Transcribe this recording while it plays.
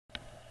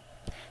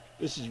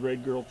This is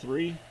Red Girl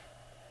 3,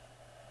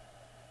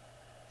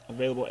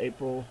 available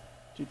April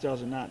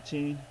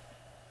 2019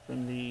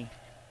 from the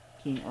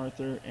King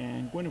Arthur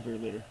and Gwenevere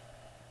litter.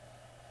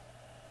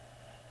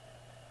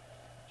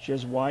 She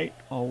has white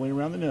all the way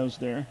around the nose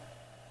there.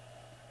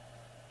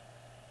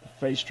 The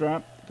face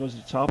strap goes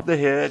to the top of the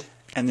head,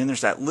 and then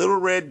there's that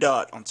little red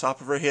dot on top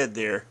of her head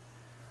there.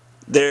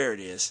 There it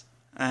is.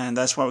 And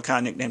that's why we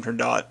kind of nicknamed her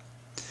Dot.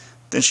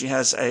 Then she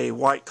has a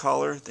white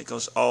collar that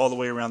goes all the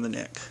way around the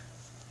neck.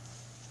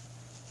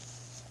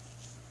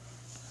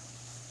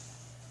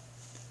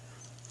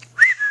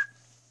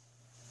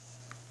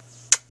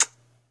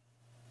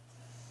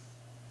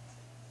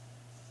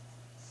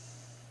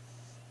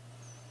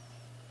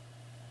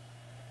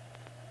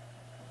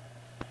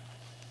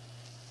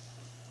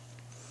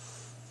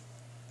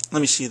 Let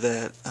me see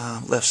that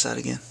left side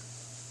again.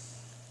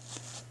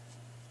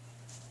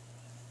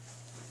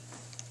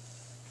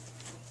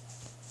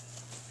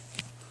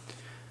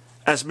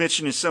 As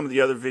mentioned in some of the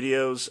other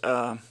videos,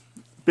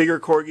 bigger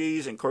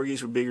Corgis and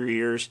Corgis with bigger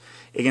ears,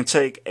 it can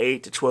take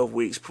 8 to 12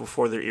 weeks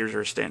before their ears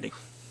are standing.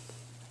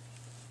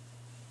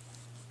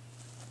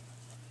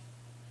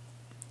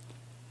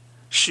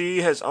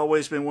 She has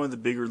always been one of the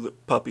bigger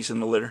puppies in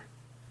the litter.